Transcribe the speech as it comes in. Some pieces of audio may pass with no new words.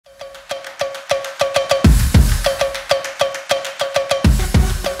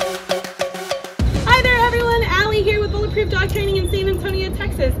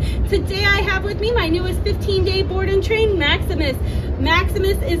with me my newest 15-day board and train, Maximus.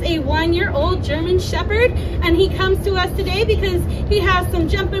 Maximus is a 1-year-old German Shepherd, and he comes to us today because he has some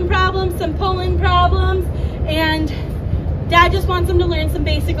jumping problems, some pulling problems, and Dad just wants him to learn some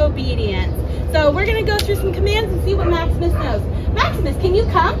basic obedience. So we're gonna go through some commands and see what Maximus knows. Maximus, can you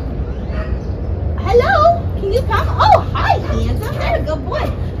come? Hello, can you come? Oh, hi, handsome, there, good boy.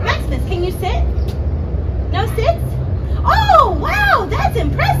 Maximus, can you sit? No sits? Oh, wow, that's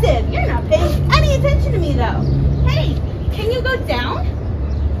impressive. You're not paying any attention to me though. Hey, can you go down?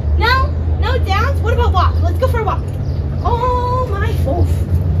 No? No downs? What about walk? Let's go for a walk. Oh my,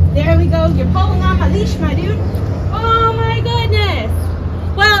 oof. There we go. You're pulling on my leash, my dude. Oh my goodness.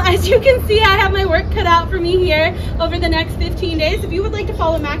 Well, as you can see, I have my work cut out for me here over the next 15 days. If you would like to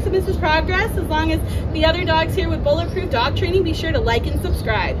follow Maximus's progress, as long as the other dogs here with Bulletproof Dog Training, be sure to like and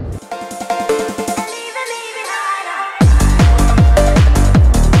subscribe.